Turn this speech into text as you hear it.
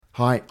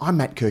Hi, I'm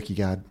Matt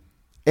Kierkegaard,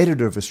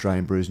 editor of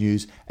Australian Brews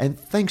News, and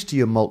thanks to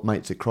your malt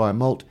mates at Cryer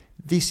Malt,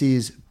 this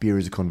is Beer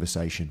is a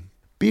Conversation.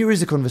 Beer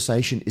is a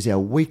Conversation is our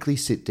weekly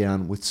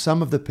sit-down with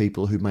some of the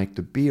people who make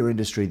the beer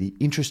industry the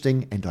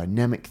interesting and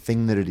dynamic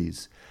thing that it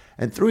is.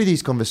 And through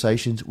these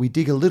conversations, we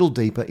dig a little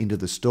deeper into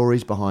the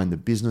stories behind the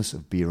business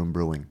of beer and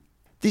brewing.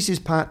 This is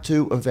part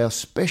 2 of our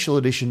special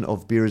edition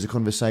of Beer is a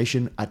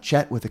Conversation, a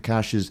chat with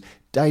Akash's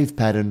Dave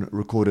Padden,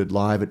 recorded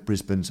live at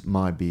Brisbane's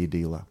My Beer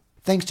Dealer.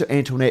 Thanks to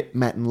Antoinette,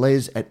 Matt and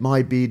Les at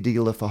My Beer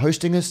Dealer for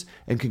hosting us,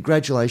 and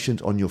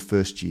congratulations on your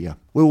first year.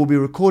 We will be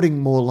recording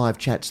more live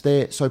chats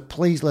there, so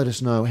please let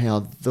us know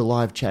how the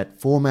live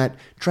chat format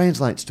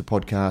translates to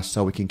podcasts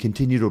so we can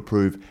continue to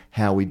improve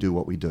how we do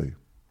what we do.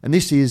 And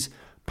this is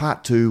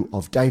part 2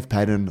 of Dave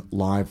Padden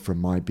live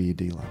from My Beer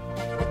Dealer.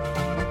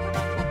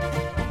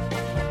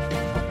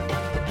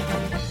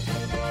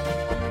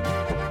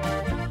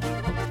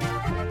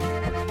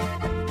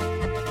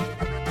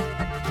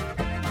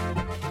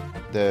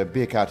 The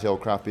Beer Cartel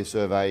Craft Beer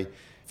Survey,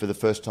 for the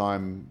first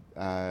time,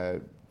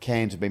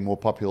 cans have been more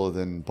popular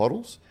than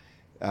bottles.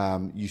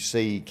 You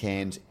see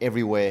cans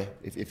everywhere.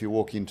 If you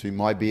walk into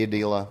My Beer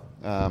Dealer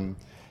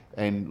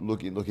and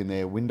look in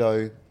their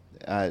window,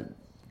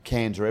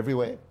 cans are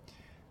everywhere.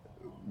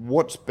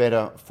 What's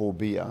better for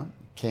beer,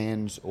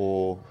 cans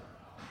or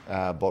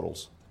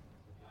bottles?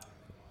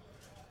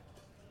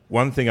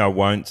 One thing I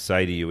won't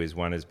say to you is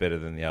one is better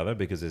than the other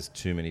because there's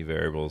too many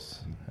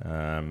variables.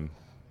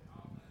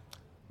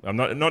 I'm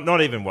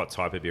not even what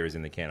type of beer is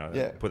in the can.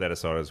 I put that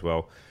aside as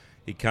well.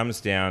 It comes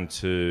down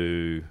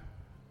to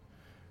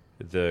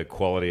the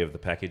quality of the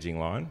packaging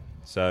line.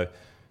 So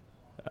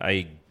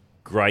a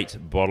great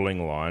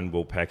bottling line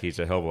will package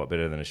a hell of a lot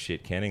better than a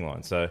shit canning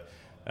line. So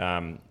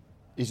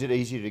is it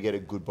easier to get a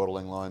good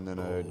bottling line than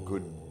a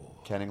good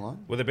canning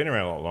line? Well, they've been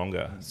around a lot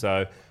longer.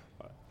 So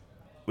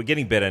we're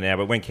getting better now,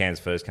 but when cans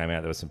first came out,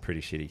 there were some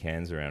pretty shitty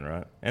cans around,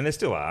 right? And there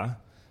still are.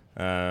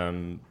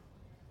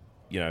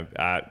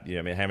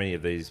 I mean, how many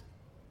of these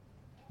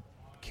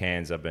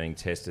cans are being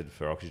tested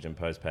for oxygen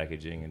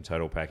post-packaging and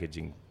total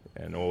packaging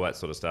and all that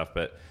sort of stuff?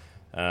 But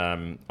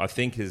I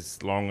think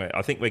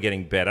we're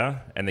getting better,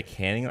 and the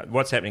canning.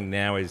 What's happening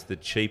now is the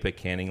cheaper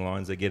canning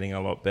lines are getting a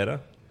lot better.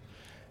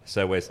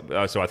 So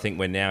I think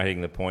we're now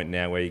hitting the point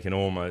now where you can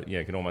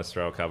almost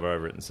throw a cover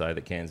over it and say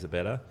that cans are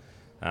better,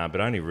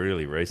 but only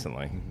really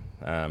recently.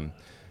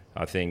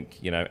 I think,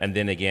 and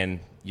then again,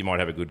 you might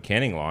have a good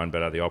canning line,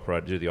 but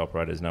do the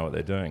operators know what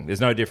they're doing? There's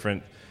no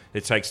different.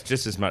 It takes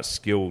just as much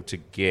skill to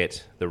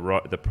get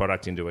the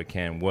product into a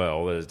can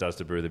well as it does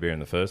to brew the beer in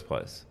the first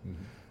place.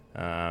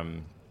 Mm-hmm.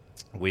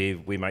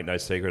 We make no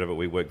secret of it.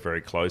 We work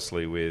very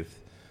closely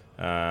with.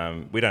 We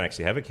don't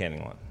actually have a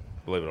canning line,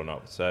 believe it or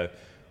not. So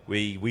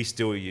we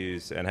still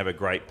use and have a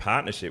great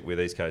partnership with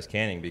East Coast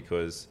Canning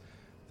because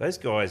those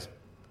guys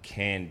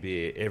can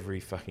beer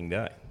every fucking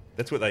day.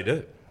 That's what they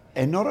do.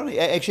 And not only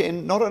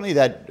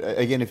that.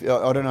 Again,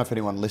 I don't know if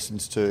anyone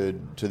listens to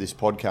this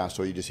podcast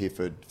or you're just here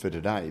for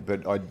today,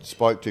 but I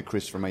spoke to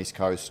Chris from East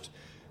Coast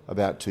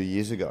about 2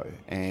 years ago,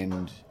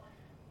 and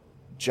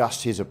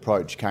just his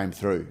approach came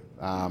through.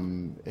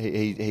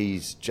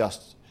 He's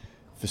just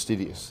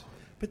fastidious.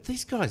 But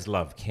these guys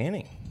love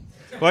canning.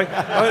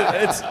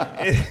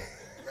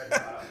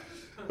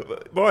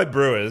 My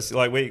brewers,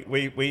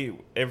 we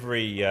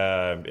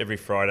every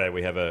Friday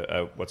we have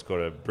a what's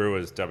called a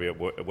brewers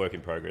work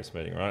in progress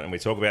meeting, right? And we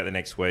talk about the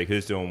next week,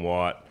 who's doing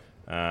what,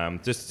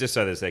 just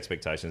so there's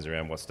expectations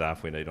around what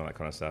staff we need, all that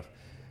kind of stuff.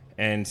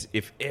 And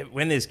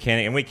when there's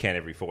canning, and we can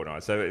every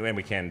fortnight, so when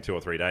we can 2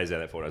 or 3 days out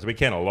of that fortnight, so we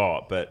can a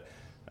lot. But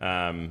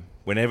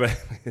whenever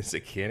it's a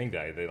canning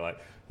day,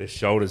 their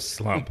shoulders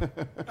slump.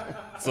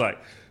 It's like,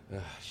 oh,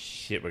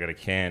 shit, we're gonna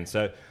can.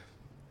 So.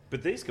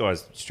 But these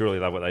guys truly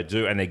love what they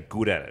do, and they're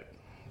good at it.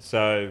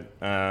 So,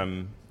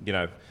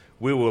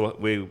 we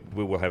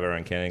will have our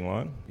own canning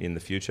line in the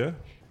future.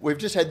 We've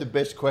just had the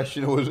best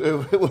question. It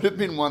would have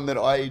been one that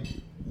I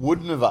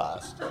wouldn't have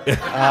asked.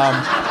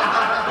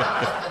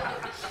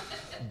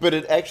 But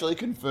it actually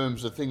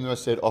confirms the thing that I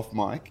said off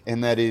mic,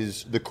 and that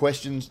is the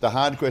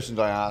hard questions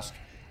I ask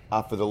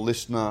are for the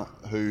listener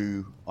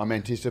who I'm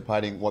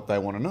anticipating what they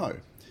want to know.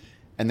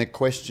 And the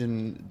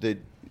question that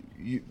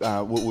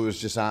was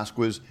just asked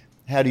was,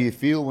 how do you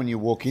feel when you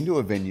walk into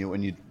a venue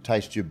and you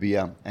taste your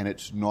beer and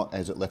it's not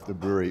as it left the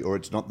brewery, or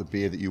it's not the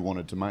beer that you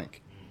wanted to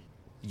make?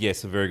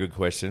 Yes, a very good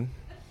question.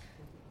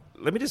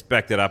 Let me just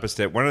back that up a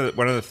step. One of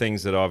the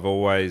things I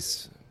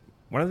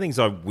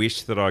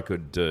wish that I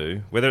could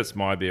do, whether it's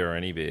my beer or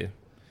any beer,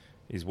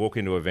 is walk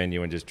into a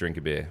venue and just drink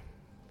a beer,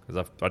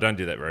 because I don't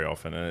do that very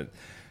often.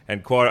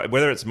 And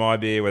whether it's my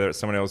beer, whether it's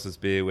someone else's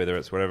beer, whether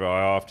it's whatever,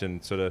 I often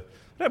I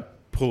don't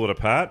pull it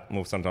apart.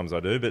 Well, sometimes I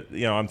do, but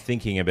I'm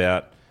thinking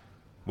about,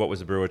 what was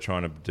the brewer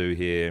trying to do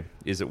here?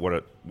 Is it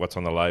what's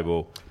on the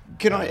label?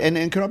 Can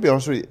I be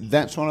honest with you?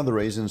 That's one of the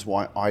reasons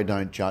why I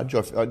don't judge.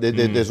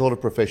 There's a lot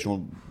of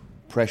professional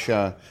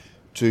pressure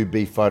to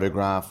be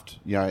photographed,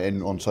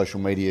 and on social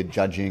media,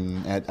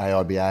 judging at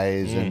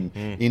AIBAs and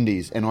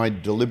indies, and I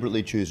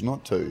deliberately choose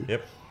not to.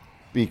 Yep.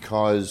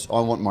 Because I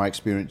want my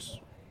experience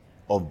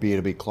of beer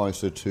to be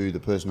closer to the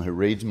person who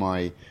reads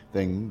my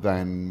thing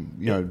than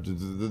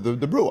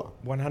the brewer.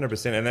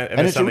 100%, and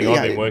that's something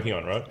I've been working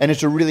on, right? And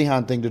it's a really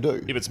hard thing to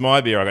do. If it's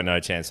my beer, I got no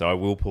chance. So I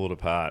will pull it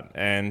apart,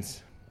 and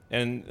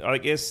I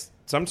guess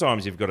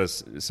sometimes you've got to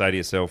say to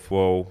yourself,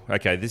 well,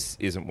 okay, this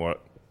isn't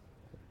what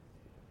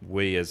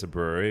we as a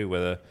brewery,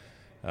 whether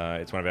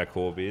it's one of our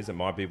core beers, it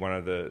might be one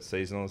of the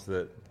seasonals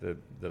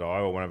that I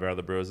or one of our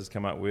other brewers has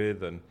come up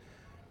with, and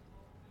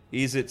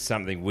is it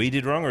something we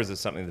did wrong, or is it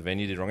something the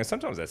venue did wrong? And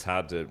sometimes that's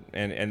hard to...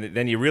 And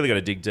then you really got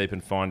to dig deep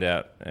and find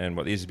out and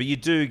what it is. But you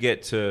do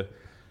get to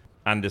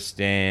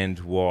understand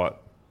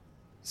what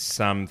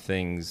some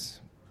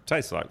things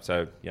taste like.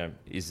 So,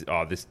 this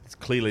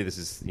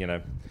is,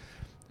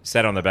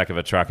 sat on the back of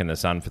a truck in the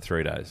sun for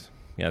 3 days.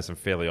 Some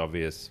fairly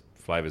obvious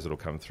flavours that'll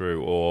come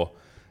through. Or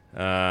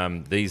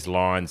these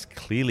lines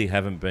clearly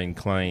haven't been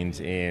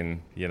cleaned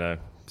in,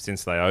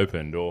 since they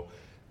opened. Or...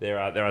 There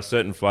are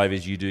certain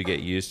flavours you do get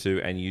used to,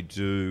 and you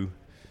do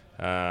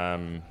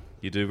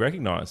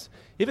recognise.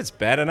 If it's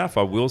bad enough,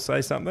 I will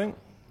say something.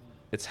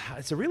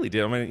 It's a really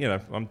deal. I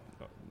mean,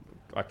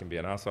 I can be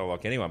an arsehole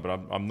like anyone, but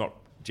I'm not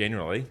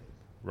generally,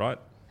 right,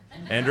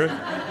 Andrew?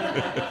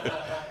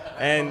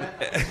 And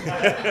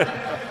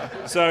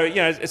so,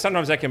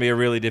 sometimes that can be a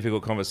really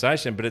difficult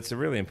conversation, but it's a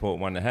really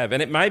important one to have.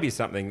 And it may be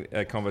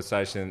a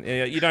conversation,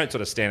 you don't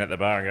sort of stand at the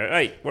bar and go,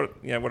 hey,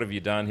 what have you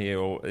done here?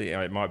 Or,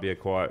 it might be a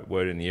quiet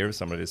word in the ear of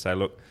somebody to say,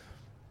 look,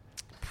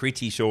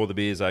 pretty sure the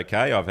beer's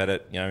okay. I've had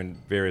it, in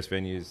various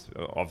venues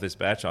of this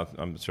batch.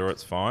 I'm sure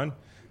it's fine.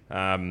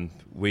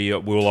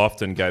 We'll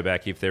often go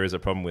back if there is a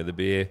problem with the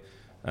beer,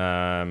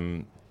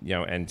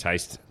 and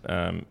taste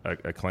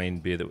a clean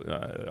beer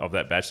of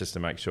that batch just to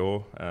make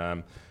sure.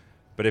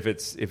 But if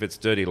it's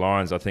dirty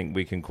lines, I think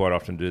we can quite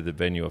often do the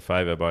venue a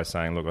favour by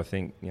saying, look, I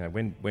think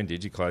when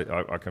did you close?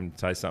 I can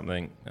taste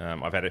something.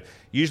 I've had it.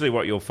 Usually,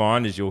 what you'll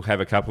find is you'll have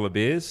a couple of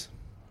beers,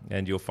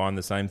 and you'll find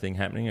the same thing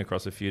happening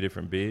across a few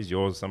different beers,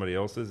 yours, somebody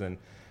else's, and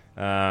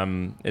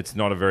it's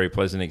not a very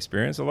pleasant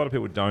experience. A lot of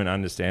people don't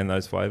understand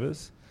those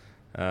flavours.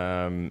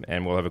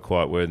 And we'll have a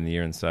quiet word in the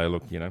ear and say,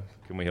 look, can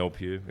we help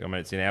you? I mean,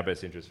 it's in our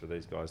best interest for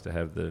these guys to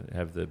have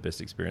the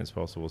best experience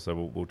possible,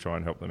 so we'll try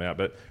and help them out.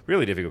 But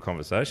really difficult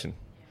conversation.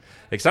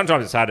 Like,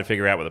 sometimes it's hard to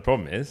figure out what the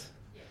problem is,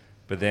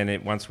 but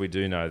then once we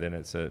do know, then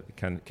it's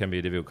can be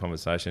a difficult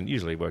conversation.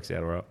 Usually works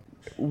out all right.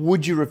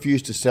 Would you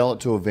refuse to sell it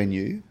to a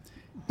venue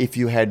if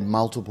you had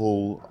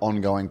multiple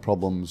ongoing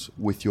problems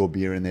with your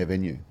beer in their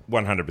venue?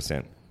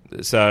 100%.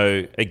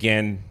 So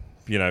again,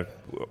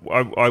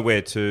 I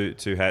wear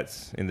two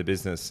hats in the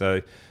business.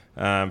 So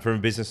from a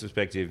business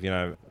perspective,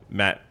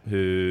 Matt,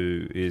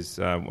 who is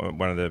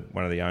one of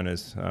the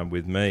owners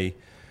with me,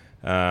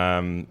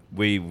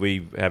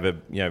 we have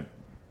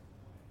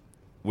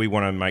we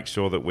want to make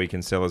sure that we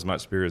can sell as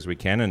much beer as we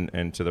can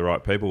and to the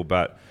right people.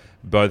 But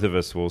both of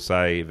us will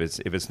say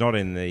if it's not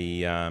in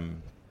the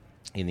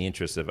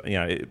interest of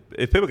if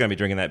people are going to be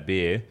drinking that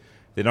beer,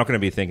 they're not going to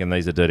be thinking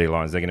these are dirty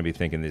lines. They're going to be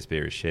thinking this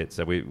beer is shit.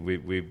 So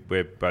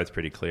we're both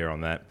pretty clear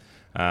on that.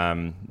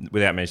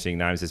 Without mentioning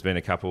names, there's been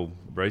a couple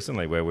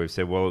recently where we've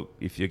said, well,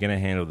 if you're going to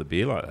handle the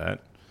beer like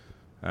that,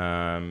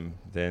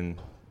 then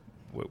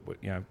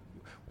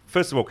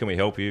first of all, can we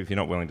help you? If you're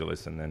not willing to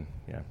listen, then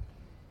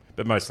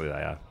But mostly they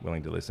are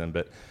willing to listen.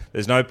 But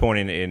there's no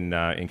point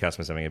in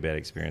customers having a bad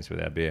experience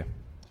with our beer.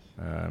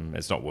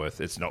 It's not worth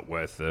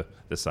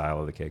the sale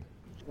of the keg.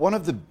 One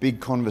of the big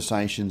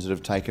conversations that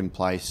have taken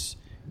place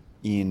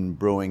in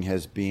brewing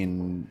has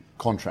been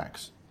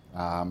contracts,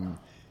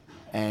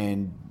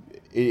 and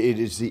it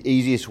is the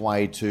easiest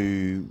way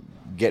to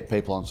get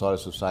people on side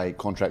to say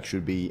contracts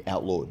should be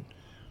outlawed.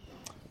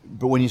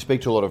 But when you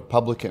speak to a lot of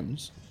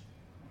publicans,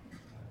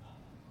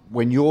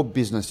 when your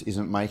business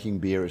isn't making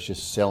beer, it's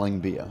just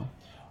selling beer,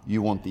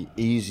 you want the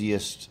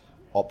easiest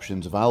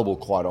options available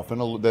quite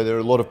often. There are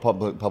a lot of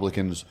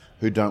publicans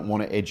who don't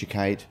want to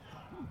educate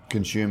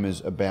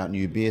consumers about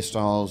new beer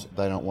styles.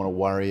 They don't want to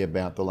worry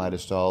about the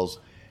latest styles.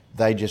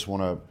 They just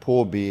want to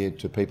pour beer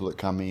to people that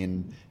come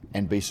in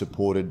and be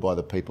supported by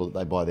the people that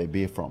they buy their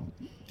beer from.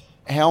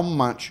 How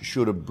much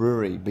should a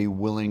brewery be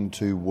willing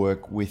to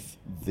work with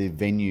the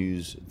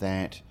venues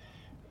that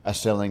are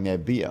selling their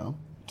beer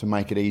to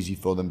make it easy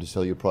for them to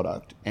sell your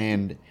product?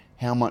 And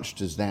how much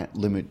does that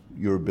limit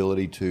your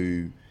ability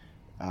to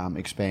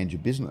expand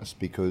your business?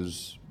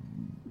 Because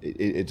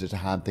it's a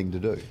hard thing to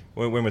do.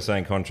 When we're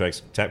saying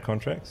contracts, tap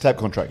contracts? Tap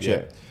contracts,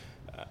 yeah.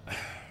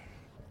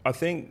 I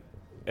think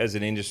as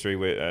an industry,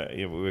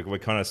 we're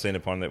kind of seen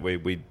upon that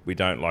we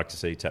don't like to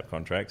see tap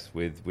contracts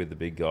with the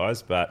big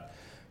guys, but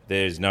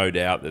there's no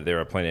doubt that there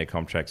are plenty of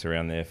contracts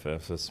around there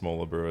for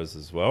smaller brewers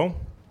as well.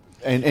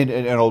 And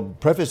I'll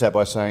preface that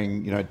by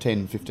saying,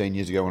 10, 15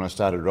 years ago when I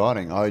started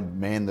writing, I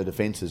manned the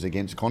defences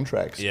against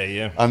contracts.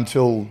 Yeah.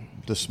 Until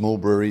the small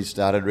breweries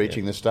started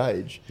reaching the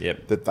stage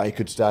that they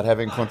could start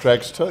having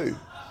contracts too.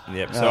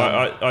 Yep. So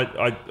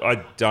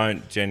I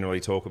don't generally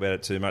talk about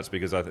it too much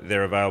because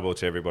they're available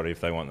to everybody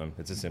if they want them.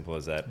 It's as simple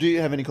as that. Do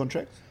you have any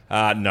contracts?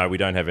 No, we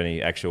don't have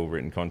any actual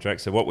written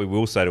contracts. So what we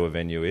will say to a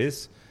venue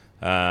is,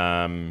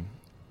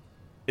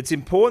 it's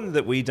important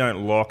that we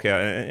don't lock our,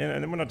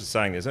 and we're not just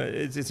saying this,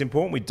 it's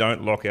important we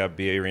don't lock our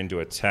beer into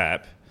a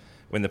tap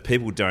when the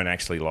people don't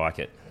actually like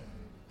it.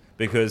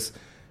 Because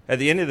at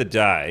the end of the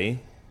day,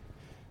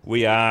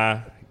 we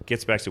are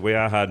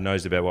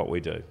hard-nosed about what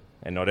we do.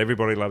 And not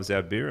everybody loves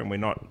our beer, and we're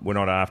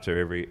not after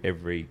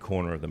every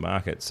corner of the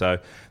market. So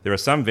there are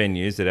some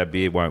venues that our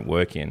beer won't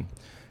work in.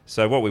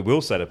 So what we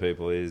will say to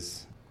people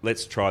is,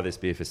 let's try this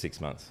beer for 6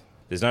 months.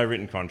 There's no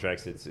written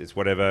contracts. It's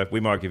whatever. We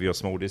might give you a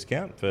small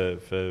discount for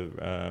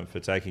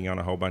taking on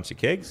a whole bunch of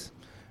kegs.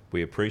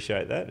 We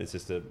appreciate that.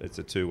 It's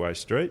a two-way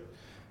street.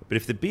 But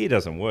if the beer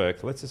doesn't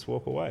work, let's just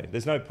walk away.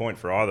 There's no point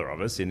for either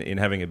of us in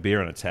having a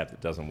beer on a tap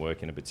that doesn't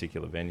work in a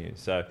particular venue.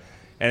 So,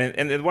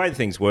 and the way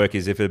things work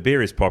is if a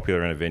beer is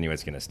popular in a venue,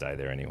 it's going to stay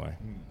there anyway.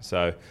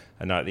 So,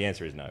 no, the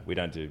answer is no. We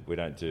don't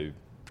do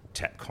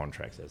tap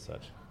contracts as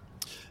such.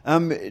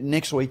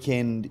 Next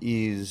weekend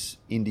is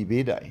Indie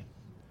Beer Day.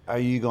 Are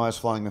you guys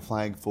flying the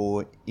flag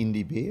for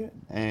Indie Beer?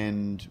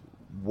 And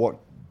what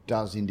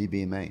does Indie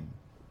Beer mean?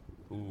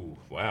 Ooh,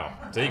 wow.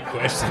 Deep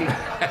question.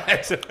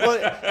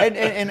 Well,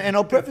 and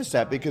I'll preface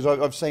that because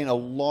I've seen a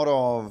lot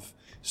of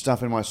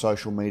stuff in my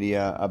social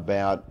media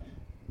about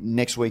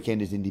next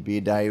weekend is Indie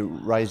Beer Day,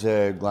 raise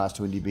a glass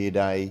to Indie Beer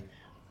Day,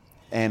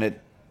 and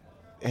it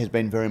has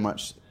been very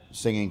much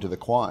singing to the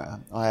choir.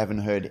 I haven't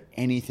heard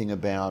anything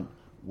about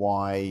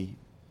why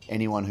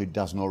anyone who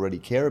doesn't already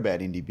care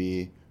about Indie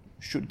Beer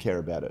should care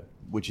about it,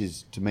 which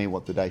is, to me,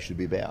 what the day should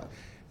be about.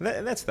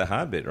 And that's the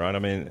hard bit, right? I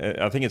mean,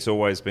 I think it's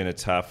always been a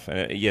tough...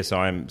 yes,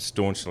 I'm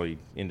staunchly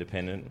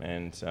independent,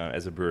 and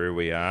as a brewery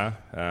we are.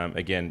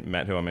 Again,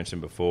 Matt, who I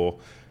mentioned before,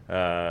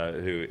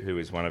 who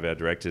is one of our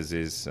directors,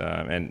 is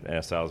and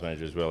our sales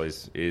manager as well,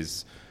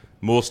 is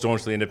more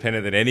staunchly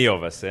independent than any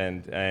of us,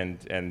 and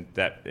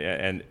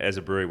as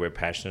a brewery we're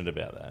passionate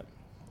about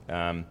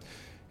that.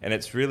 And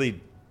it's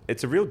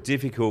a real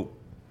difficult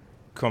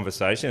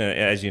conversation. And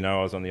as you know,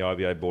 I was on the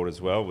IBA board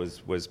as well.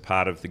 Was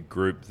part of the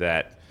group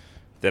that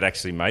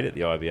actually made it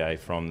the IBA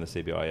from the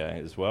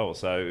CBIA as well.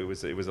 So it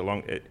was a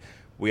long.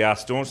 We are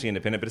staunchly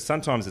independent, but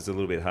sometimes it's a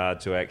little bit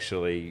hard to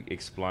actually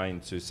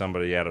explain to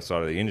somebody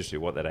outside of the industry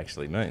what that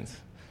actually means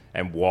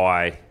and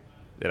why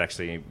it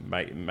actually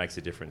makes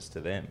a difference to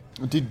them.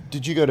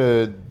 Did you go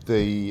to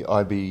the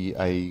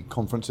IBA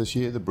conference this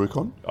year, the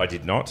BrewCon? I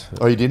did not.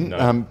 Oh, you didn't?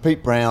 No.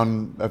 Pete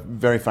Brown, a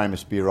very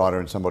famous beer writer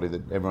and somebody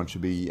that everyone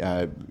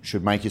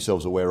should make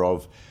yourselves aware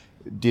of,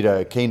 did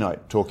a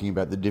keynote talking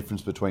about the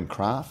difference between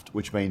craft,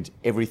 which means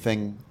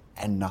everything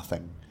and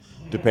nothing,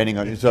 depending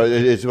on... So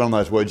it's one of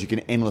those words you can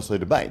endlessly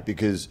debate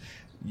because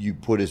you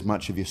put as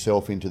much of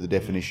yourself into the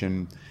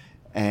definition,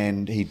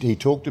 and he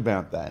talked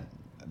about that.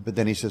 But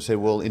then he said,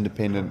 well,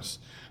 independence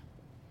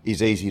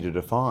is easy to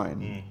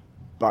define,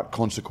 but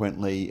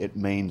consequently it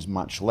means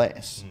much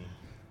less.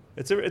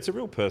 It's a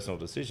real personal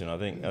decision. I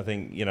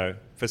think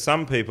for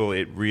some people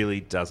it really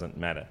doesn't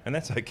matter, and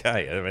that's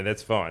okay. I mean,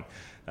 that's fine.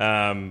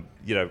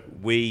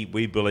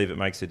 We believe it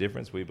makes a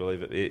difference. We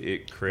believe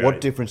it creates...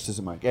 What difference does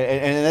it make?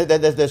 And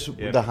that's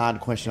the hard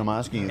question I'm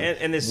asking you.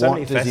 And there's so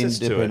many facets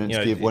to it. What does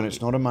independence give when it's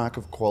not a mark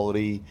of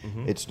quality,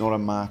 it's not a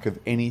mark of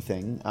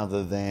anything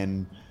other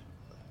than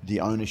the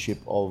ownership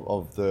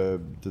of the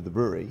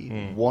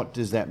brewery? What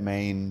does that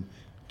mean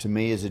to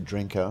me as a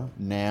drinker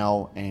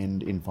now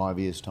and in 5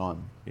 years'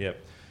 time?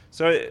 Yep.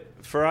 So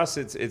for us,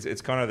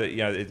 it's kind of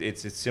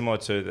it's similar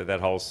to that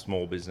whole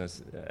small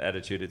business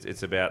attitude.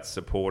 It's about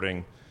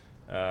supporting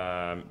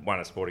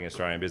supporting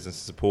Australian business,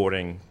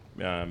 supporting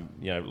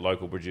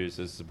local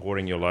producers,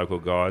 supporting your local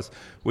guys.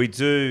 We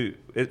do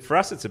for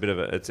us. It's a bit of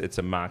it's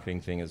a marketing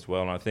thing as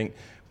well. And I think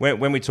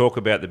when we talk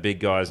about the big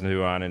guys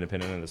who aren't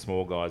independent and the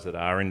small guys that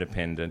are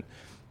independent,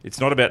 it's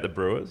not about the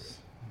brewers.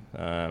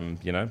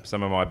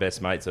 Some of my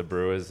best mates are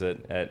brewers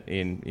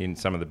in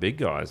some of the big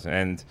guys,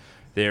 and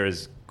they're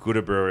as good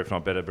a brewer, if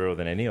not better brewer,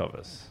 than any of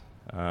us.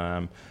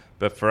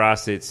 But for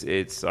us,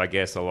 it's I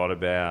guess a lot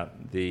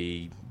about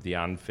the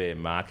unfair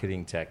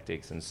marketing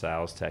tactics and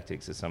sales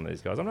tactics of some of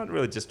these guys. I'm not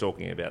really just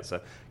talking about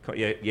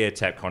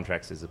tap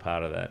contracts is a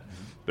part of that,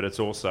 but it's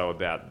also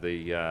about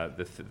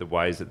the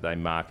ways that they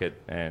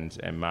market and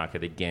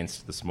market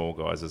against the small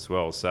guys as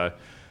well. So.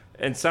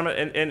 And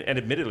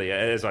admittedly,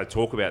 as I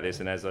talk about this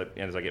and as I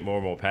get more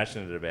and more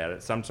passionate about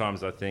it,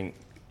 sometimes I think,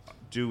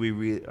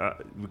 we've got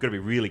to be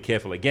really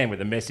careful again with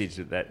the message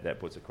that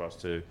puts across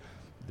to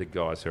the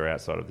guys who are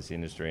outside of this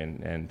industry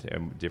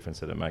and difference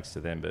that it makes to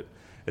them. But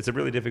it's a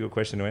really difficult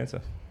question to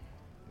answer.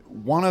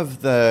 One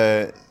of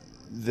the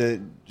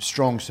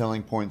strong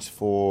selling points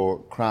for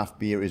craft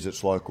beer is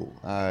it's local.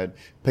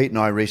 Pete and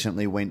I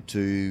recently went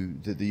to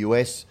the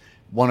US.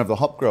 One of the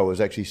hop growers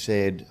actually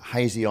said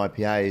hazy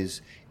IPAs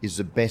is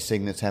the best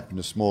thing that's happened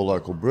to small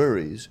local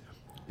breweries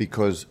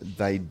because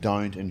they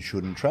don't and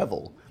shouldn't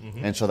travel.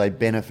 And so they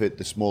benefit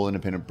the small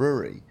independent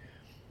brewery.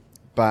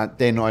 But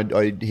then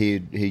I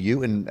hear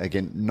you, and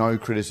again, no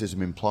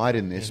criticism implied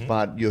in this,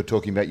 but you're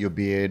talking about your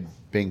beer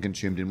being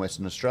consumed in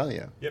Western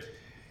Australia. Yep.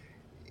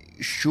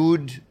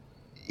 Should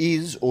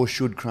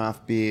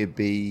craft beer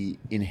be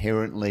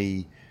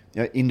inherently...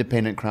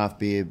 independent craft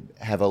beer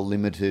have a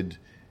limited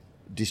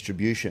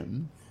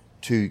distribution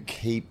to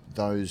keep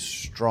those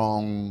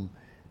strong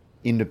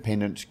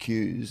independent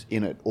cues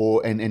in it,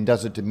 and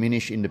does it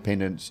diminish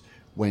independence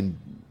when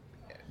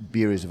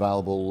beer is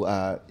available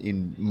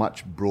in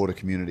much broader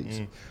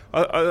communities?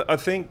 I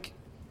think,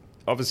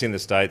 obviously, in the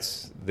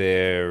States,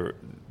 they're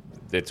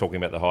talking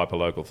about the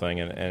hyper-local thing,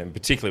 and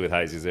particularly with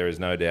hazies, there is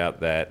no doubt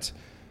that,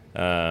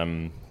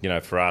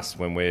 for us,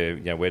 when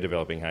we're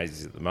developing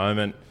hazies at the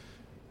moment,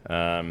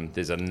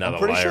 there's another layer. I'm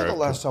pretty sure the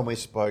last time we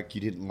spoke,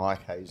 you didn't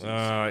like hazies.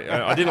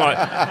 I didn't like.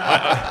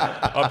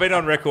 I've been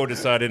on record to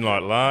say I didn't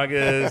like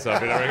lagers.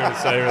 I've been on record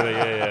to say everything.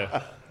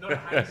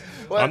 Yeah.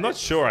 Well, I'm not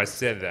sure I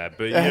said that,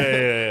 but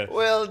yeah.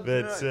 Well,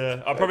 but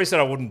I probably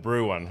said I wouldn't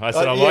brew one. I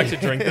said I like to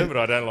drink them,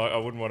 but I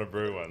wouldn't want to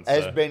brew one. So.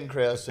 As Ben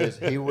Krause says,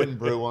 he wouldn't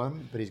brew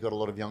one, but he's got a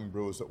lot of young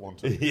brewers that want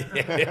to.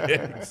 Yeah,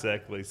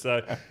 exactly.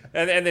 So,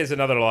 and there's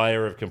another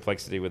layer of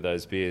complexity with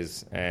those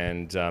beers,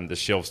 and the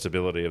shelf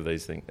stability of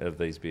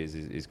these beers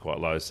is quite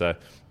low. So,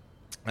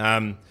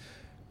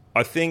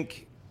 I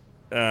think.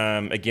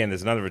 Again,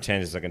 there's another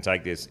tangent I can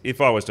take this.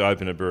 If I was to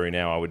open a brewery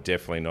now, I would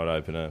definitely not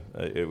open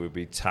it would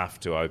be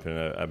tough to open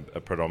a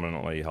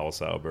predominantly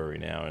wholesale brewery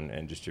now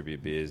and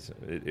distribute beers.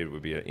 It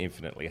would be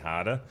infinitely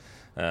harder.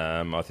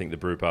 I think the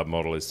brewpub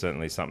model is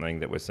certainly something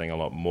that we're seeing a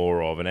lot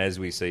more of. And as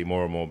we see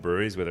more and more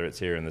breweries, whether it's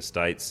here in the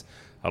States,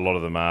 a lot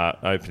of them are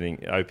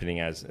opening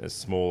as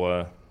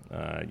smaller.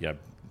 They're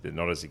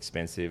not as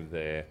expensive.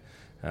 They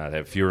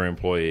have fewer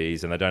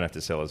employees, and they don't have to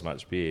sell as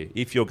much beer.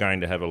 If you're going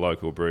to have a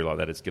local brewery like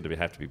that, it's going to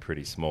have to be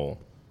pretty small,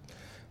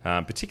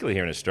 particularly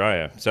here in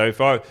Australia. So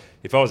if I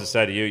was to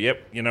say to you,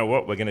 yep, you know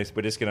what, we're just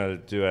going to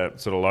do a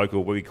sort of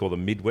local, what we call the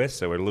Midwest.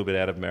 So we're a little bit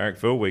out of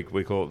Marrickville.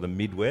 We call it the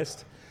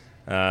Midwest,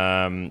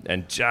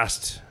 and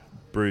just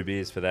brew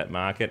beers for that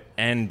market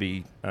and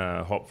be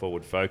hop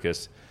forward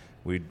focused.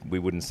 We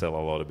wouldn't sell a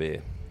lot of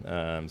beer.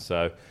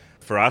 So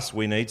for us,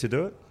 we need to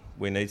do it.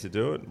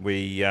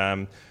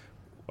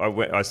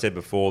 I said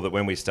before that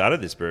when we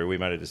started this brewery, we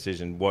made a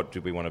decision, what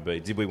did we want to be?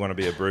 Did we want to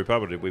be a brew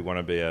pub, or did we want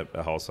to be a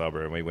wholesale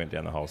brewery? And we went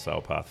down the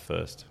wholesale path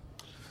first.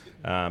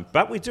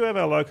 But we do have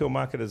our local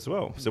market as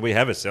well. So we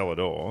have a cellar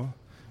door.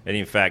 And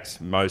in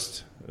fact,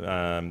 most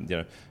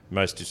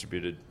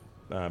distributed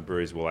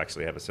breweries will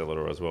actually have a cellar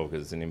door as well,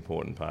 because it's an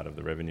important part of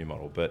the revenue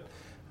model. But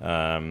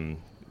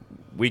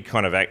we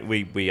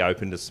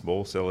opened a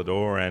small cellar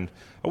door, and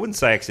I wouldn't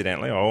say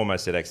accidentally. I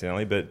almost said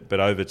accidentally, but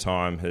over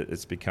time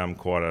it's become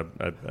quite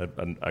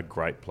a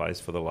great place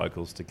for the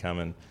locals to come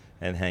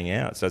and hang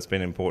out. So it's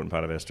been an important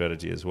part of our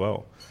strategy as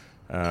well.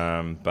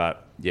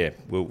 But yeah,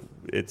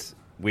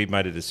 we've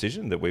made a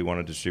decision that we want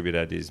to distribute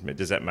our beers.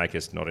 Does that make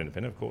us not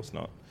independent? Of course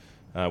not.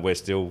 We're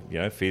still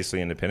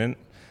fiercely independent.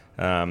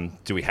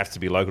 Do we have to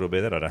be local to be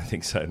that? I don't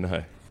think so.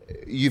 No.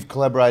 You've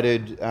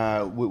collaborated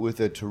with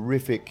a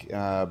terrific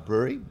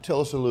brewery.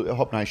 Tell us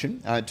Hop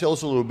Nation. Tell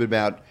us a little bit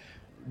about,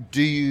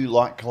 do you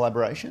like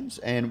collaborations,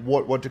 and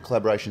what do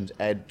collaborations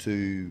add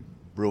to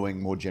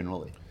brewing more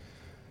generally?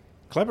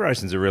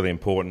 Collaborations are really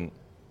important.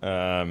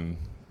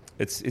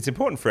 It's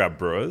important for our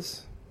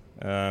brewers.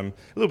 A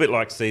little bit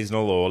like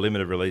seasonal or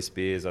limited release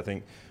beers. I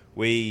think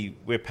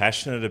we're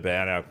passionate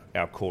about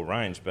our core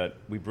range, but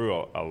we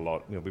brew a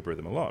lot. We brew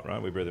them a lot, right?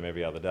 We brew them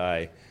every other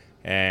day.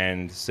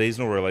 And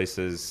seasonal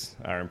releases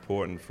are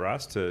important for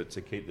us to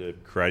keep the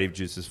creative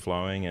juices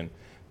flowing and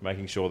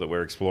making sure that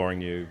we're exploring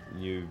new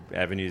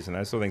avenues and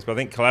those sort of things. But I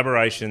think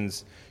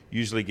collaborations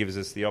usually gives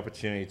us the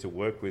opportunity to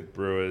work with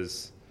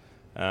brewers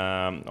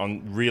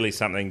on really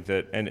something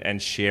that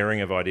and sharing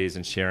of ideas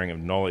and sharing of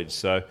knowledge.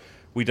 So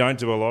we don't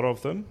do a lot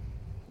of them.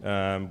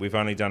 We've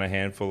only done a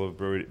handful of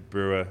brewery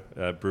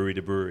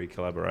to brewery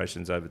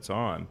collaborations over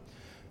time.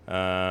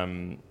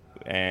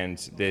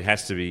 And there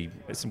has to be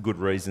some good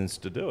reasons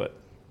to do it.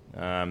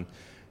 And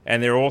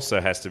there also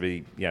has to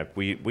be,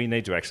 we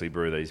need to actually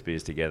brew these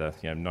beers together.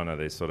 None of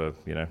this sort of,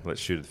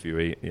 let's shoot a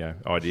few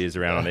ideas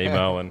around on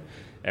email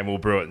and we'll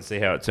brew it and see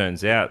how it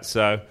turns out.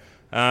 So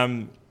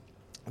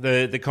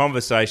the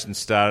conversation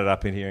started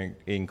up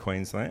in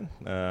Queensland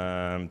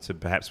to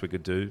perhaps we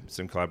could do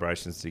some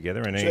collaborations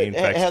together. And so in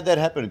fact, how'd that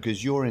happen?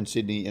 Because you're in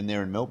Sydney and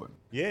they're in Melbourne.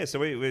 Yeah, so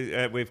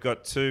we've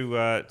got two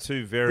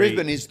very...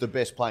 Brisbane is the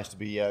best place to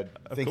be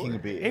thinking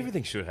of beer.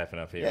 Everything should happen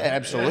up here. Yeah, right?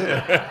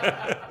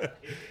 Absolutely.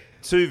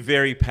 Two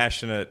very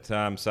passionate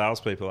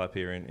salespeople up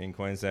here in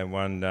Queensland.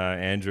 One,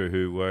 Andrew,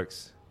 who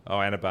works...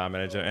 and a bar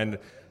manager. And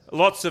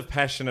lots of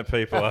passionate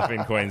people up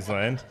in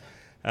Queensland.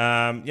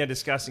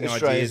 Discussing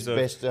Australia's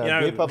ideas best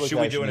beer publication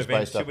should we do an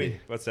event? Should we?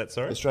 What's that?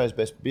 Sorry, Australia's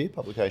best beer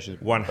publication.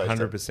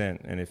 100%.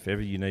 And if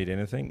ever you need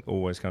anything,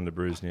 always come to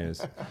Brews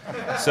News.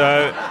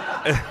 So,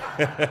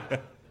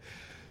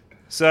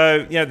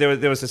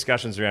 there was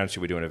discussions around,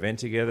 should we do an event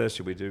together?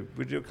 Should we do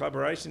a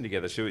collaboration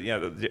together? Should we?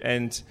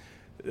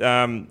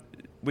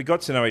 We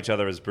got to know each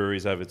other as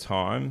breweries over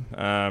time,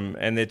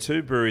 and they're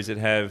two breweries that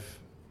have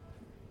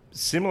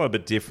similar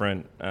but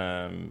different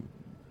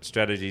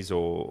strategies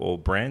or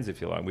brands, if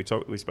you like.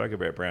 We spoke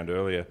about brand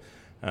earlier.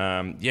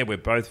 We're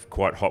both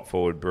quite hop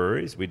forward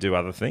breweries. We do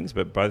other things,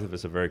 but both of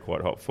us are very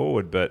quite hop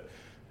forward. But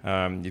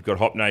you've got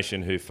Hop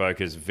Nation, who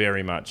focus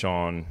very much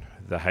on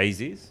the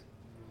hazies,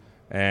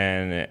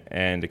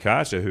 and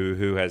Akasha,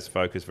 who has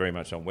focused very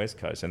much on West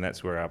Coast, and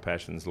that's where our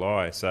passions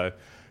lie. So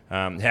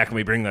how can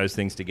we bring those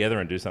things together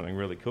and do something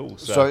really cool?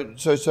 So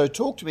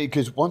talk to me,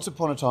 because once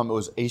upon a time it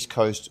was East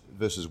Coast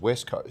versus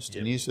West Coast,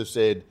 and you sort of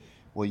said,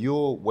 well,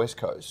 you're West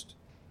Coast,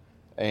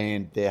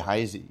 and they're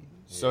hazy.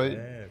 So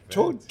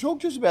talk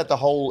to us about the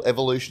whole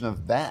evolution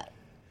of that.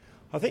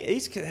 I think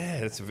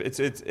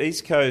it's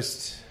East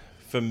Coast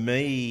for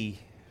me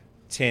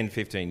 10,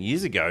 15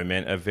 years ago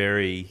meant a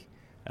very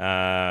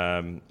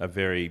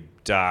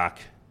dark,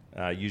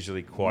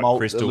 usually quite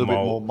crystal a little malt,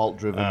 bit more malt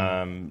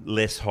driven,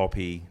 less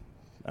hoppy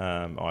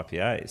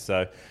IPA.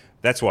 So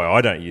that's why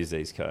I don't use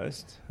East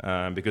Coast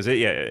because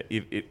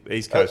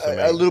East Coast for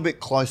me a little bit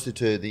closer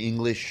to the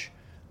English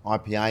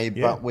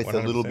IPA, but with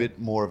 100%. a little bit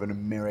more of an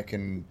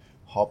American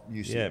hop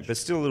usage. Yeah, but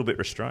still a little bit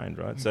restrained,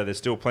 right? So there's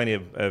still plenty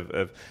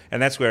of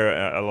and that's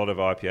where a lot of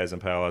IPAs and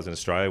pale ales in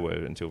Australia were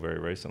until very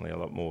recently. A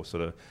lot more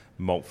sort of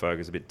malt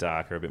focus, a bit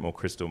darker, a bit more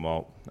crystal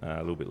malt, a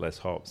little bit less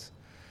hops.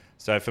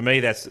 So for me,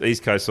 that's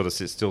East Coast sort of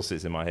still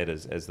sits in my head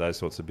as those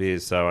sorts of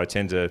beers. So I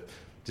tend to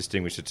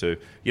distinguish the two.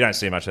 You don't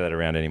see much of that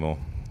around anymore.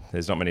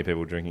 There's not many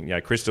people drinking. You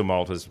know, crystal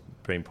malt has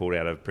been pulled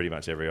out of pretty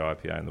much every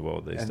IPA in the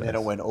world these days. And then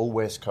it went all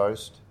West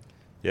Coast.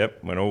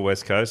 Yep, went all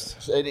West Coast.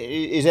 So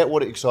is that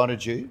what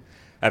excited you?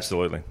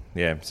 Absolutely,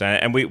 yeah. So,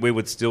 and we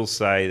would still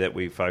say that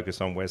we focus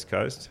on West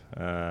Coast,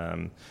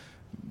 and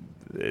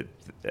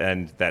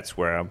that's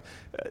where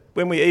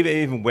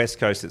even West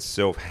Coast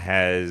itself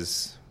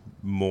has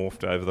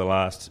morphed over the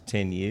last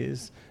 10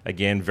 years.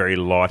 Again, very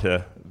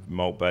lighter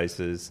malt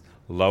bases,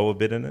 lower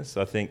bitterness.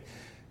 I think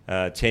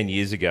 10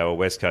 years ago, a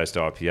West Coast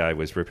IPA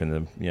was ripping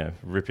the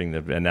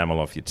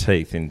enamel off your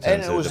teeth in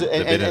terms of the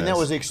bitterness. And that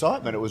was the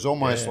excitement. It was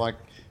almost like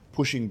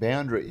pushing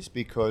boundaries,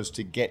 because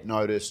to get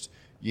noticed,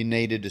 you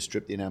needed to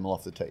strip the enamel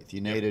off the teeth. You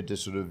needed to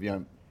sort of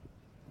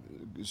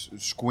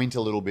squint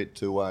a little bit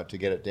to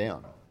get it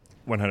down.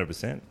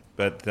 100%.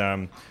 But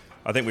I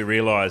think we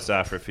realised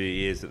after a few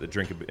years that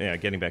the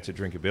getting back to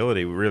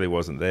drinkability really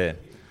wasn't there,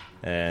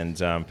 and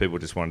people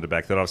just wanted to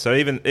back that off. So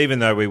even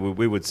though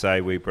we would say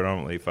we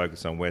predominantly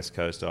focus on West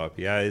Coast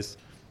IPAs,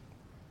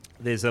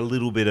 there's a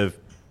little bit of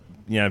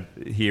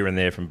here and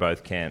there from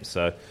both camps.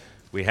 So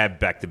we have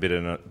backed the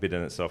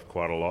bitterness off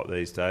quite a lot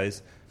these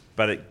days.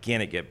 But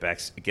again, it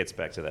gets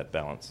back to that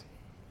balance.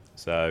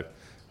 So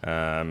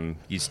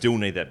you still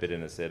need that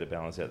bitterness there to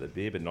balance out the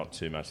beer, but not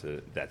too much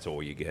that's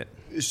all you get.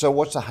 So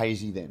what's a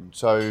hazy then?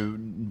 So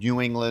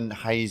New England,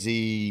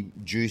 hazy,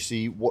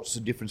 juicy, what's the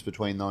difference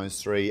between those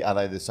three? Are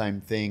they the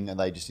same thing? Are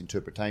they just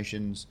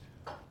interpretations?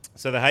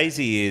 So the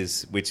hazy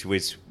is, which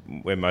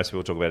when most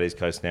people talk about East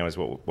Coast now, is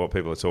what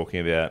people are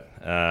talking about,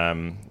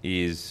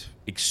 is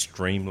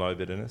extreme low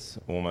bitterness.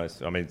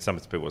 Almost, I mean, some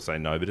people say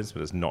no bitterness,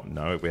 but it's not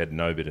no. If we had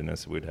no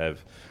bitterness, we'd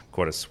have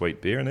quite a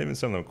sweet beer, and even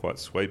some of them are quite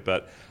sweet,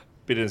 but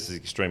bitterness is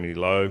extremely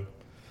low.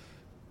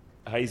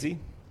 Hazy.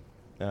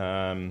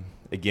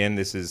 Again,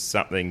 this is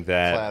something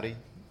that...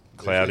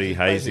 Cloudy,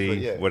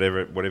 hazy,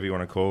 whatever you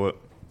want to call it.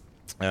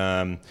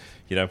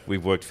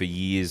 We've worked for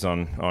years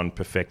on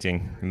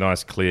perfecting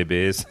nice clear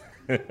beers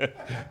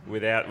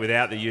without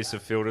the use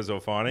of filters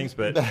or finings,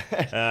 but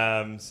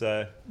But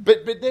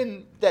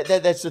then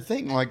that's the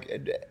thing. Like,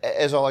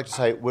 as I like to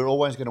say, we're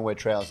always going to wear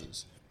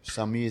trousers.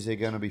 Some years they're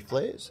going to be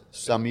flares.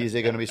 Some years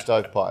they're going to be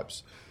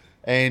stovepipes,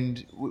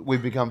 and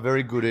we've become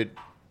very good at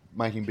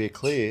making beer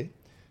clear.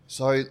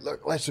 So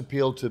look, let's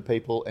appeal to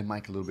people and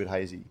make a little bit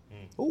hazy.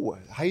 Oh,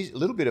 a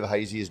little bit of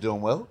hazy is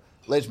doing well.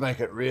 Let's make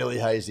it really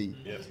hazy.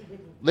 Yep.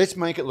 Let's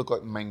make it look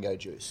like mango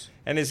juice.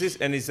 And is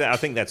that? I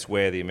think that's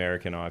where the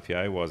American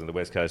IPA was, and the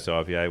West Coast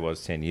IPA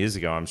was 10 years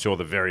ago. I'm sure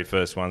the very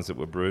first ones that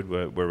were brewed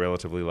were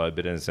relatively low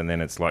bitterness, and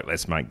then it's like,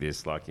 let's make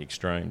this like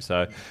extreme.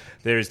 So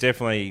there is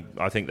definitely,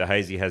 I think the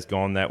hazy has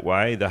gone that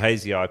way. The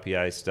hazy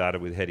IPA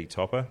started with Heady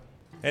Topper,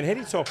 and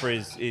Heady Topper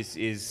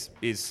is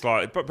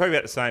slightly probably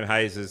about the same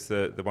haze as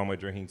the one we're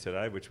drinking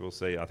today, which we'll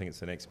see. I think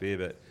it's the next beer,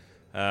 but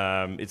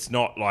it's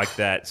not like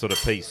that sort of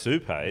pea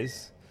soup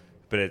haze.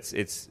 But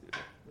it's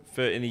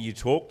and you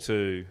talk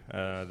to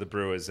the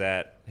brewers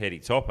at Heady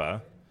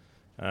Topper,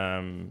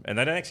 and they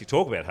don't actually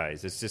talk about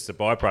haze. It's just a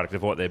byproduct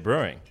of what they're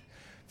brewing.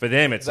 For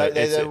them,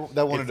 they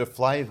wanted a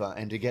flavour,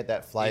 and to get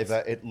that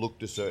flavour, it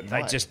looked a certain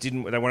way. They just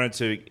didn't. They wanted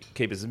to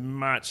keep as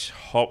much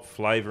hop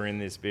flavour in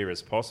this beer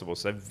as possible.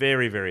 So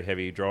very, very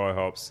heavy dry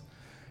hops,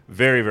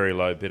 very, very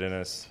low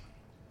bitterness,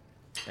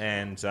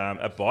 and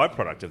a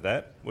byproduct of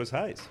that was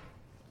haze.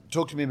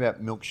 Talk to me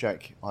about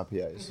milkshake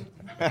IPAs.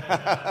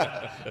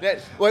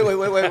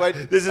 Wait.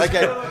 This is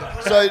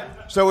okay.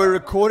 So we're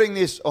recording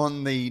this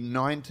on the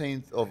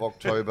 19th of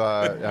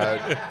October,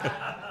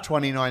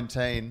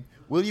 2019.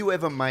 Will you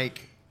ever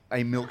make a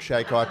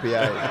milkshake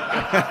IPA?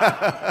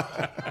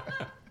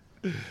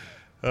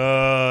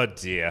 Oh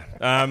dear.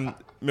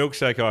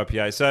 Milkshake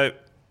IPA. So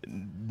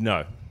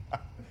no,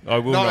 I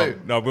will not.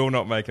 I will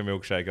not make a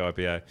milkshake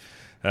IPA.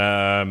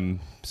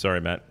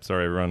 Sorry, Matt.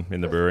 Sorry, everyone in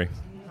the brewery.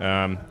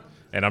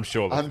 And I'm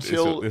sure...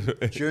 Until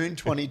June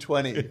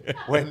 2020,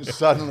 when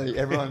suddenly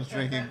everyone's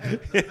drinking...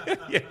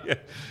 yeah.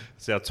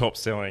 It's our top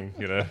selling,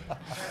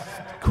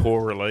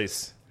 core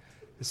release.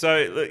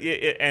 So, look,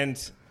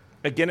 and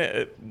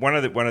again, one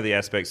of the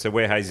aspects. So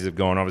where hazies have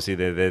gone, obviously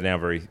they're now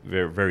very,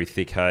 very, very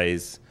thick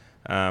haze.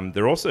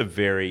 They're also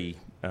very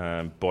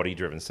body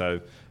driven.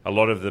 So a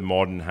lot of the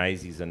modern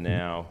hazies are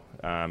now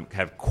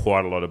have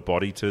quite a lot of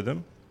body to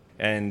them,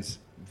 and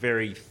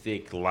very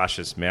thick,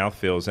 luscious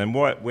mouthfeels. And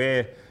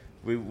where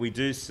we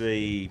do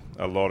see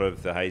a lot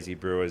of the hazy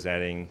brewers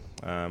adding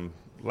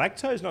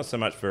lactose, not so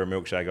much for a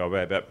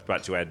milkshake,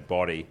 but to add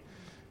body,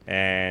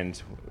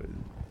 and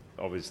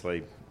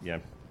obviously,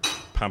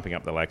 pumping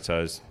up the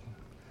lactose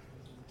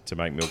to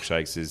make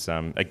milkshakes is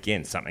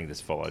again something that's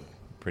followed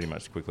pretty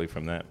much quickly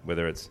from that.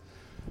 Whether it's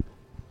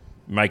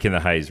making the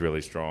haze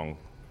really strong,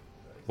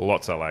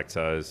 lots of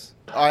lactose.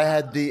 I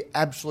had the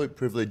absolute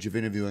privilege of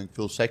interviewing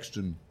Phil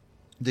Sexton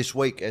this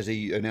week as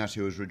he announced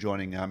he was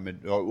rejoining,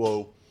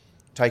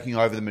 taking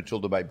over the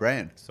Matilda Bay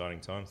brand. Exciting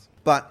times.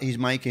 But he's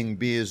making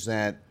beers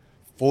that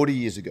 40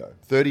 years ago,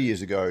 30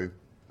 years ago,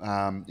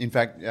 in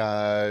fact,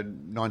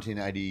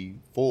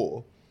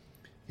 1984,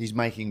 he's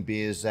making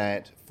beers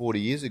that 40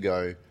 years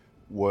ago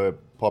were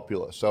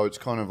popular. So it's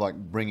kind of like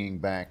bringing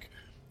back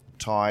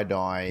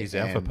tie-dye. Is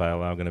Alpha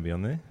Pale Ale going to be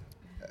on there?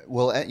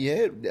 Well,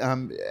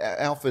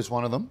 Alpha is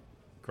one of them.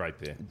 Great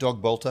beer.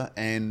 Dog Bolter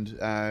and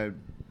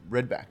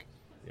Redback.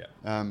 Yeah.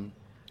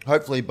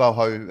 Hopefully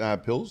Boho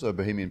Pils, or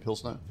Bohemian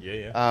Pilsner.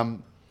 Yeah.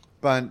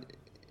 But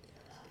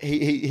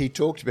he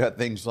talked about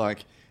things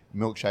like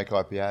milkshake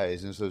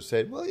IPAs and sort of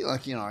said, well,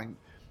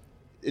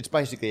 it's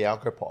basically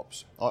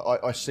alcopops.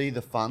 I see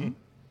the fun,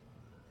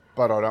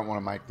 but I don't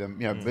want to make them,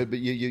 but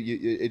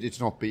it's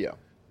not beer.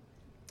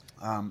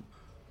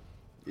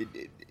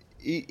 It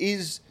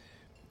is,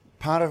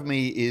 part of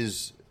me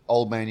is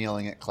old man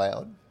yelling at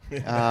cloud.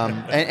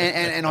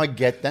 And I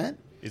get that.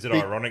 Is it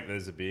ironic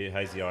there's a beer,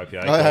 hazy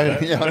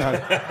IPA?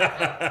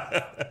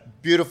 Yeah,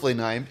 beautifully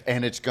named,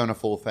 and it's going to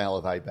fall foul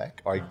of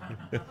ABAC.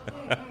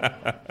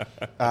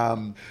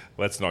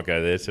 Let's not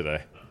go there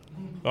today.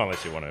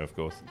 Unless you want to, of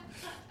course.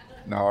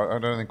 No, I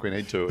don't think we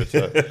need to.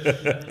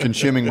 It's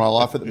consuming my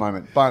life at the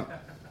moment. But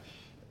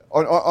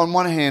on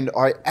one hand,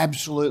 I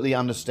absolutely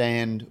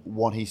understand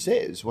what he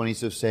says when he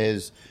sort of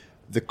says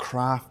the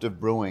craft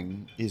of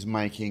brewing is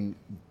making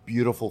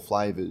beautiful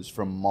flavours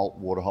from malt,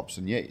 water, hops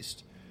and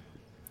yeast.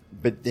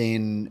 But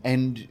then,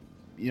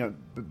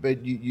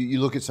 but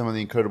you look at some of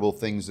the incredible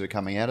things that are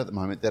coming out at the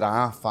moment that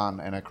are fun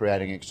and are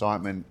creating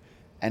excitement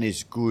and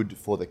is good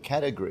for the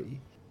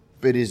category.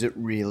 But is it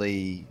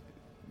really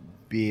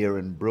beer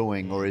and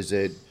brewing, or is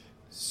it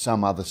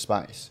some other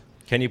space?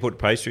 Can you put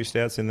pastry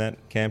stouts in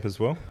that camp as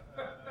well?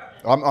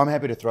 I'm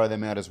happy to throw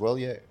them out as well,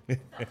 yeah.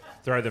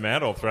 Throw them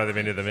out or throw them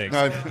into the mix?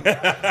 No,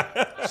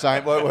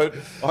 same.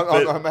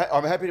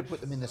 I'm happy to put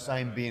them in the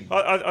same bin.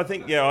 I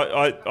think,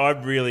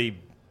 I'm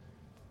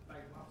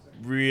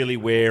really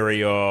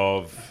wary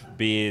of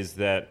beers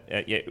that,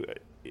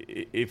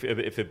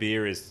 if a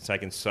beer is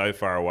taken so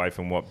far away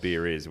from what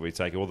beer is, we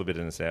take all the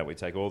bitterness out, we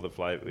take all the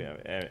flavour,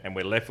 and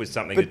we're left with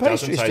something that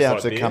doesn't taste like beer. But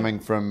pastry stouts are coming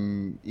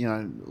from,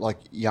 like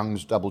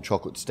Young's Double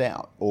Chocolate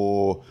Stout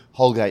or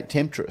Holgate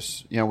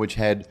Temptress, which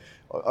had,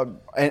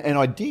 and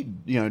I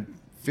did,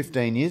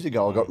 15 years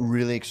ago, I got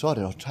really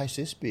excited. I'll taste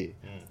this beer.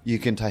 You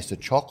can taste the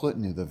chocolate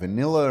and the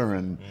vanilla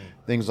and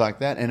things like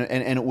that, and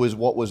it was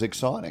what was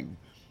exciting.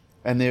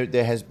 And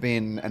there has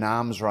been an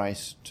arms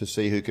race to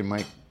see who can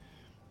make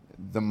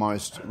the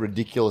most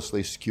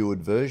ridiculously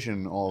skewered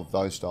version of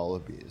those style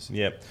of beers.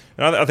 Yeah.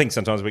 And I think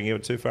sometimes we can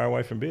get too far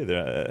away from beer.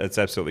 It's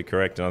absolutely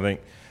correct. And I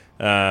think,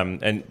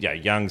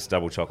 Young's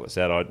Double Chocolate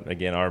Stout,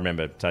 I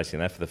remember tasting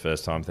that for the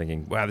first time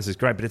thinking, wow, this is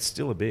great, but it's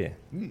still a beer.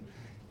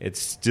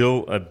 It's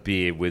still a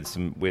beer with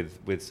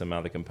some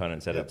other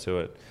components added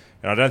to it.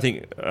 And I don't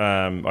think,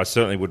 I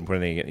certainly wouldn't put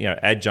anything,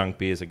 adjunct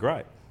beers are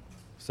great.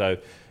 So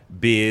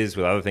beers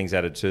with other things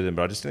added to them,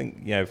 but I just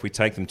think, if we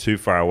take them too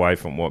far away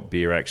from what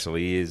beer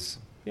actually is,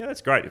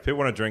 that's great. If people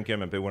want to drink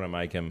them and people want to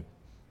make them,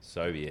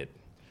 so be it.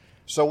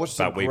 So what's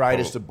the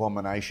greatest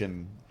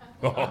abomination?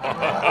 For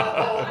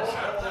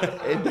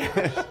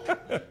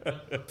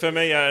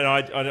me, and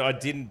I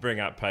didn't bring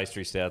up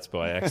pastry stouts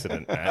by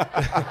accident, Matt.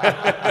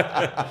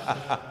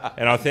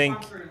 And I think,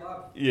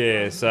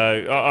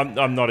 so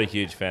I'm not a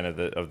huge fan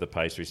of the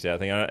pastry stout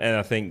thing, and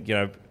I think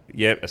a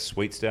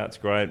sweet stout's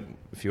great.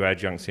 A few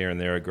adjuncts here and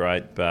there are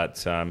great,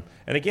 but and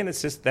again,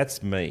 it's just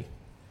that's me.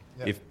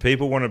 Yep. If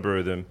people want to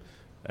brew them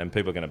and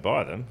people are going to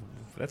buy them,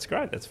 that's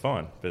great, that's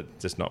fine, but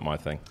just not my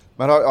thing.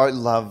 But I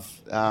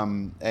love,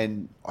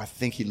 and I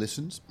think he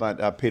listens,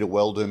 but Peter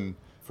Weldon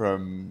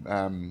from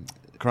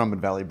Currumbin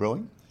Valley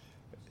Brewing,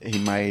 he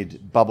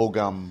made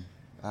bubblegum,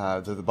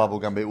 the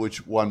bubblegum beer,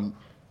 which won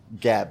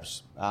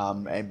Gabs,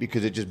 and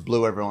because it just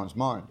blew everyone's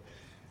mind.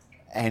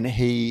 And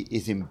he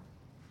is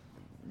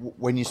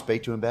when you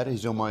speak to him about it,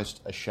 he's almost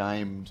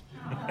ashamed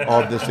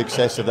of the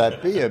success of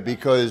that beer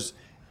because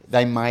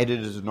they made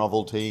it as a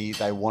novelty.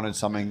 They wanted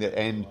something that,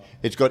 and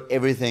it's got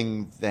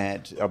everything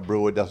that a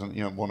brewer doesn't,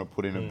 want to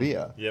put in a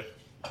beer. Yep.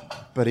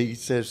 But he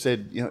said,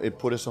 it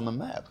put us on the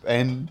map,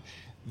 and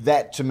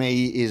that to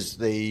me is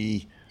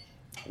the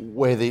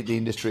where the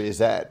industry is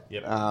at.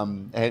 Yep.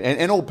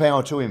 And all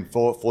power to him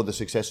for the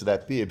success of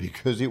that beer,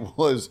 because it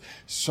was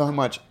so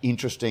much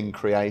interesting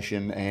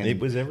creation. And it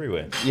was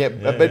everywhere. Yeah,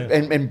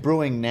 and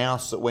brewing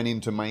nous that went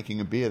into making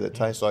a beer that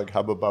tastes like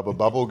Hubba Bubba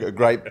Bubble,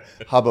 grape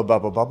Hubba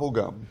Bubba Bubble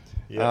Gum.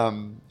 Yeah.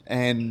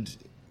 And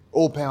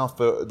all power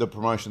for the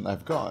promotion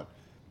they've got.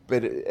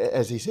 But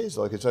as he says,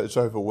 like it's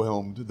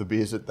overwhelmed the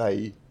beers that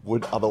they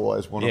would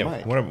otherwise want to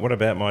make. What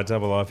about my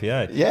double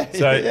IPA? Yeah.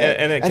 So yeah.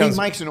 And he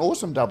makes an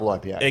awesome double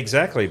IPA.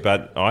 Exactly,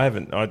 but I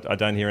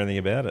don't hear anything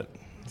about it.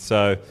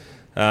 So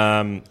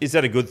is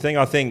that a good thing?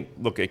 I think.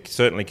 Look, it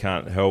certainly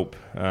can't help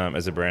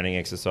as a branding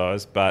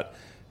exercise, but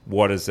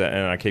what is that?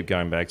 And I keep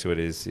going back to it.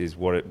 Is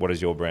what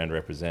does your brand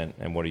represent,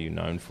 and what are you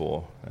known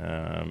for?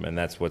 And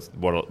that's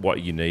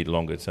what you need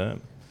longer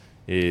term.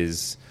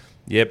 Is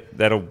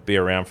that'll be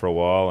around for a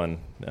while, and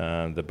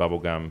the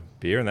bubblegum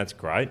beer, and that's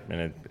great.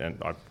 And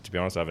to be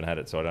honest, I haven't had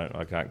it, so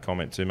I can't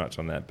comment too much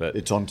on that. But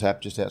it's on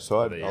tap just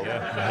outside. There you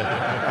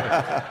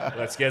go.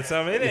 Let's get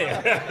some in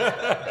here.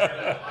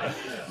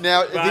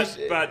 Now,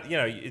 but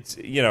it's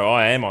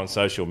I am on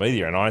social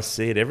media and I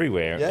see it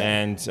everywhere,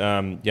 and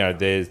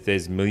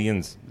there's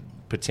millions,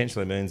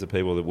 potentially millions of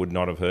people that would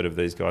not have heard of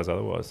these guys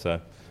otherwise. So,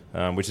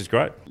 which is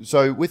great.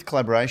 So with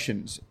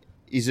collaborations,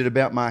 is it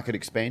about market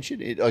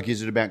expansion?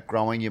 Is it about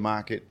growing your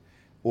market,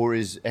 or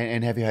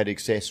and have you had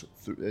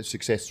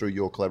success through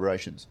your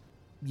collaborations?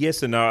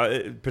 Yes and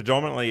no.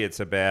 Predominantly, it's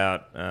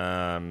about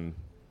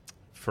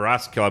for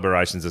us,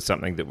 collaborations are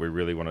something that we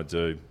really want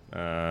to do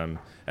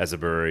as a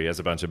brewery, as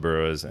a bunch of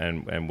brewers,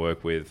 and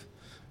work with.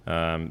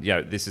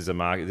 This is a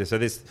market. So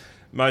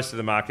most of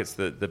the markets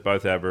that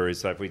both our breweries.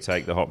 So if we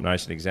take the Hop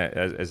Nation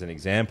as an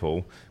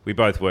example, we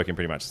both work in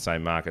pretty much the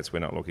same markets. We're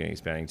not looking at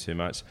expanding too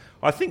much.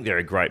 I think they're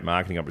a great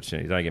marketing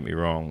opportunity. Don't get me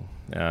wrong.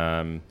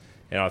 And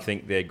I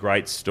think they're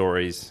great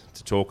stories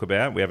to talk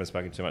about. We haven't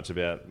spoken too much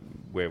about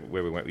where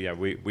we went. Yeah,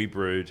 we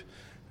brewed.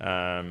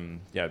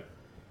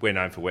 We're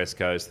known for West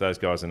Coast. Those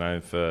guys are known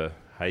for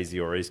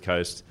hazy or East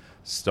Coast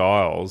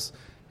styles.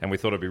 And we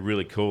thought it'd be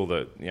really cool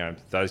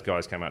that those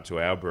guys came up to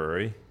our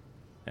brewery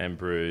and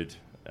brewed.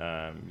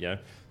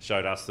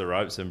 Showed us the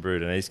ropes and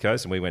brewed an East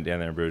Coast, and we went down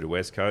there and brewed a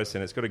West Coast,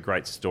 and it's got a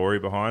great story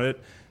behind it.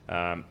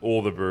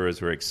 All the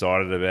brewers were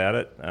excited about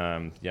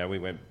it. We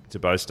went to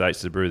both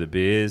states to brew the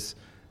beers.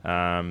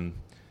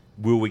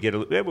 We'll get a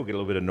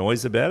little bit of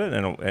noise about it,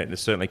 and it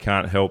certainly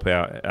can't hurt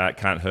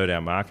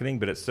our marketing.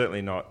 But it's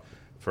certainly not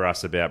for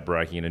us about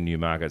breaking into new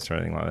markets or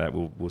anything like that.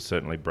 We'll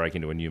certainly break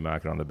into a new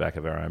market on the back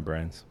of our own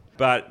brands,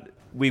 but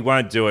we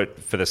won't do it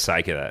for the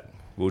sake of that.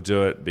 We'll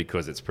do it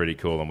because it's pretty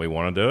cool and we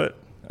want to do it.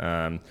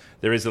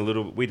 There is a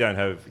little. We don't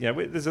have.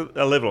 There's a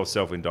level of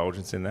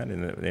self-indulgence in that,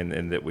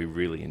 in that we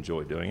really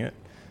enjoy doing it.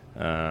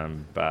 I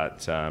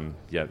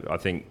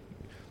think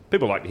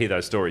people like to hear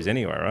those stories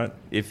anyway, right?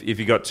 If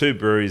you got two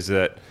breweries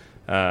that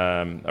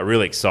are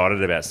really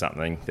excited about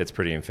something, that's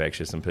pretty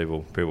infectious, and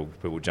people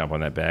jump on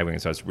that bandwagon.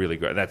 So it's really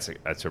great. That's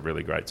a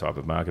really great type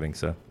of marketing.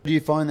 So, do you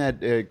find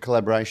that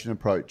collaboration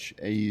approach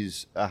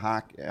is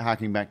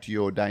harking back to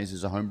your days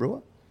as a home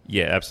brewer?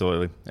 Yeah,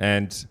 absolutely.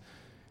 And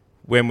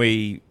when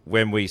we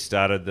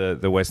started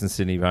the Western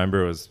Sydney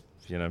Homebrew, it was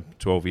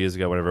 12 years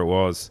ago, whatever it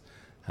was.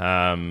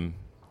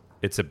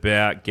 It's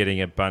about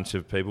getting a bunch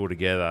of people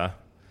together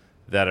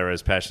that are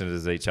as passionate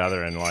as each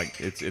other, and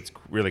it's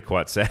really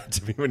quite sad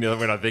to me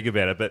when I think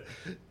about it. But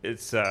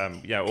it's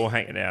all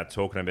hanging out,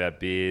 talking about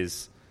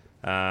beers.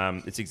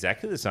 It's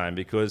exactly the same,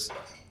 because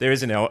there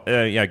is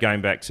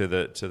going back to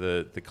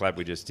the collab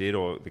we just did,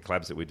 or the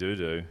collabs that we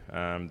do.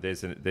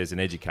 There's an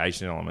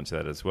education element to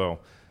that as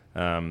well.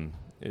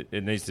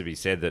 It needs to be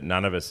said that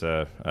none of us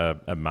are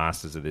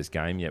masters of this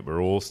game yet.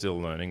 We're all still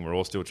learning. We're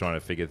all still trying to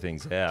figure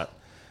things out.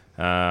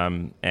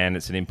 And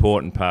it's an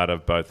important part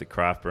of both the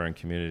craft brewing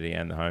community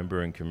and the home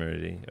brewing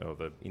community, or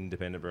the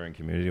independent brewing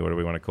community, whatever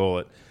we want to call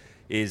it,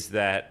 is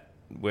that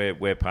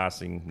we're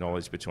passing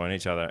knowledge between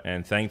each other.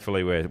 And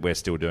thankfully, we're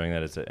still doing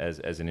that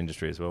as an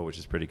industry as well, which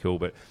is pretty cool.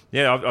 But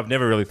yeah, I've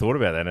never really thought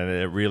about that, and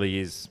it really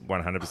is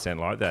 100%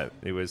 like that.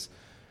 It was,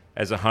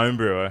 as a home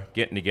brewer,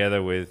 getting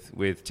together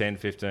with 10,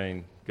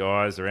 15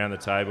 guys around the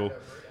table.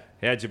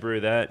 How'd you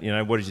brew that?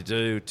 What did you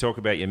do? Talk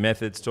about your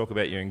methods. Talk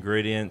about your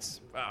ingredients.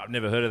 Oh, I've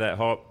never heard of that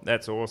hop.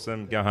 That's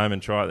awesome. Go home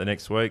and try it the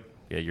next week.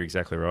 Yeah, you're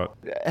exactly right.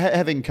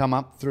 Having come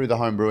up through the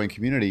home brewing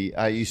community,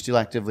 are you still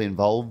actively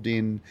involved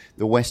in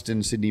the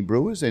Western Sydney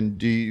Brewers, and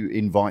do you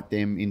invite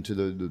them into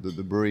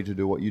the brewery to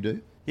do what you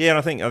do? Yeah, and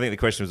I think the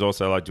question was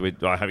also do we?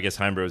 I guess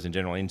home brewers in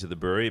general into the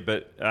brewery,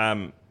 but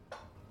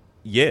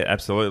yeah,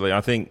 absolutely.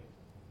 I think.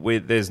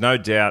 There's no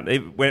doubt,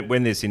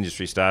 when this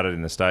industry started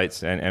in the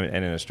States and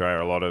in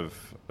Australia, a lot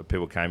of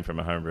people came from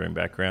a homebrewing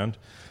background.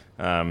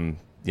 10,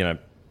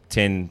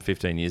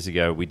 15 years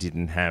ago, we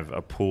didn't have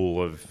a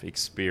pool of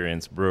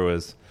experienced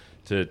brewers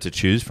to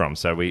choose from.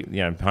 So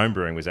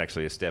homebrewing was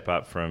actually a step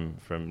up from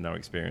no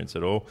experience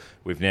at all.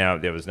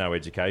 There was no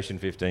education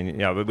 15,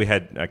 but we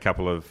had a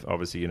couple of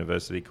obviously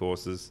university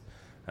courses.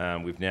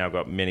 We've now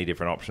got many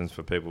different options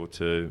for people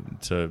to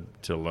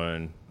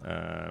learn.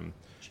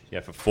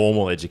 For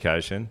formal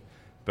education,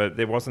 But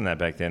there wasn't that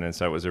back then, and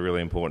so it was a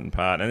really important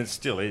part, and it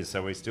still is.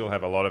 So we still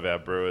have a lot of our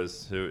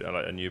brewers who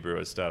are new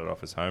brewers started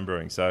off as home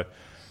brewing. So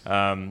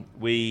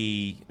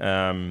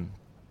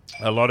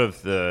a lot of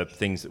the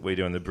things that we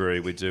do in the brewery,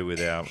 we do with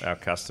our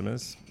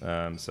customers.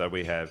 So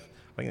we have,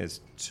 I think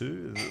there's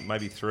 2,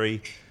 maybe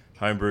 3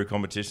 homebrew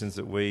competitions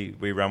that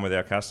we run with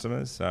our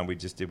customers. We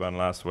just did one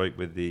last week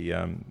with the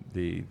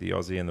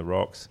Aussie and the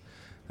Rocks.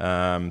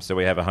 So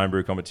we have a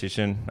homebrew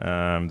competition.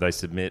 They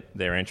submit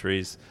their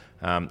entries.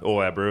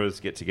 All our brewers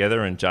get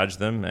together and judge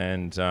them,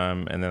 and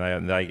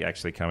then they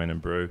actually come in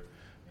and brew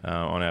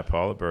on our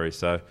pilot brewery.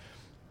 So.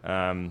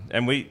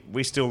 And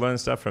we still learn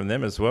stuff from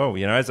them as well.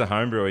 You know, as a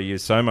home brewer, you're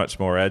so much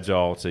more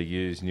agile to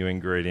use new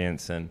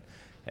ingredients and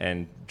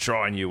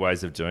try new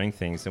ways of doing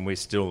things. And we're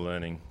still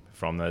learning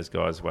from those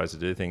guys ways to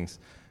do things.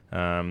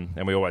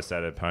 And we always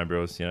say to home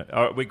brewers, you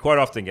know, we quite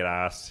often get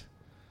asked,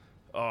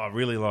 I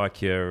really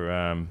like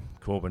your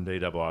Corbin D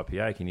double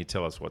IPA. Can you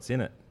tell us what's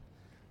in it?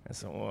 And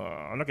so, well,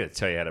 I'm not going to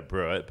tell you how to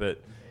brew it,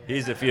 but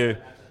here's a few.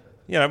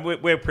 You know,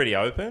 we're pretty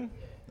open.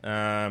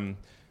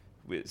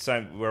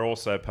 So we're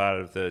also part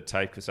of the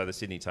TAFE, so the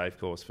Sydney TAFE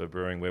course for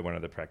brewing. We're one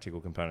of the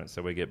practical components.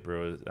 So we get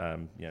brewers,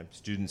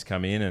 students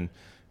come in and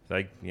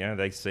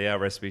they see our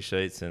recipe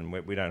sheets, and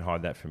we don't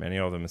hide that from any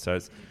of them. So,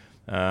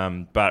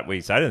 but we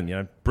say to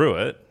them, brew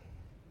it,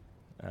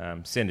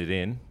 send it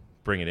in,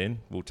 bring it in,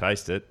 we'll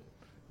taste it,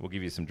 we'll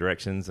give you some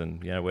directions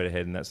and where to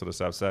head and that sort of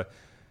stuff. So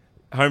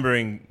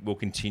homebrewing will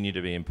continue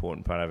to be an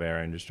important part of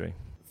our industry.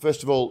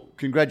 First of all,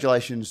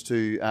 congratulations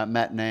to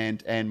Matt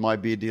Nand and My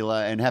Beer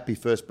Dealer, and happy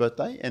first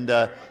birthday. And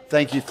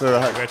thank you for...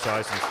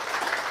 Congratulations.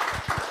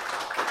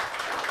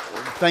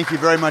 Thank you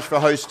very much for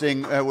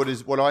hosting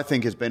what I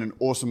think has been an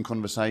awesome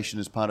conversation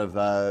as part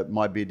of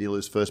My Beer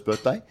Dealer's first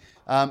birthday.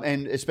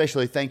 And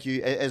especially thank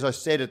you, as I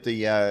said at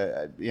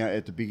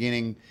the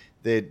beginning,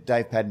 Dave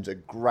Padden's a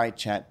great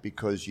chat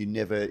because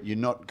you're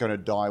not going to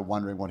die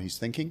wondering what he's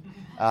thinking,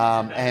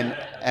 and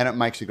it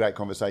makes a great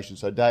conversation.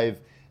 So Dave,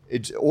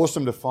 it's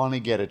awesome to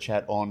finally get a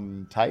chat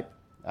on tape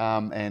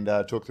and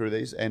talk through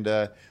these, and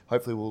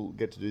hopefully we'll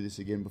get to do this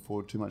again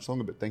before too much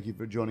longer. But thank you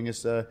for joining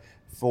us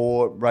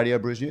for Radio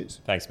Brews News.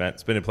 Thanks, Matt.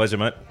 It's been a pleasure,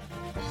 mate.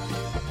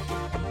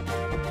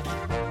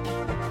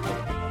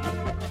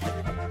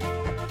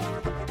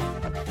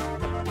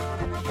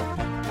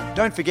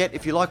 Don't forget,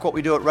 if you like what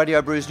we do at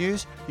Radio Brews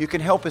News, you can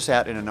help us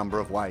out in a number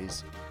of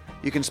ways.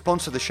 You can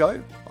sponsor the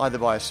show, either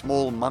by a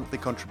small monthly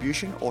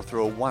contribution or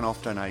through a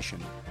one-off donation.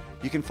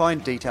 You can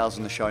find details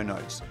in the show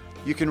notes.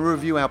 You can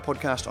review our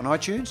podcast on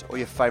iTunes or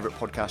your favourite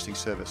podcasting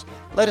service.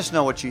 Let us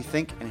know what you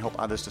think and help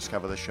others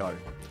discover the show.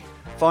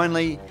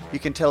 Finally, you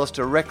can tell us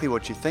directly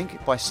what you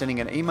think by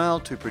sending an email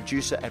to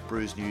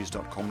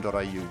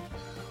producer@brewsnews.com.au.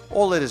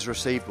 All letters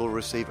received will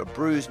receive a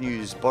Brews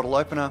News bottle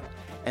opener,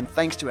 and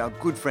thanks to our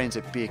good friends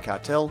at Beer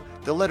Cartel,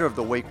 the letter of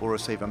the week will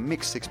receive a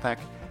mixed 6-pack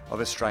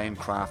of Australian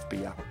craft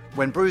beer.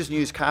 When Brews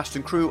News cast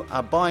and crew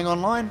are buying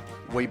online,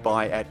 we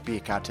buy at Beer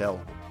Cartel.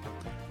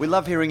 We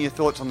love hearing your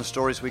thoughts on the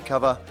stories we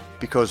cover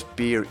because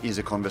beer is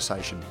a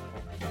conversation.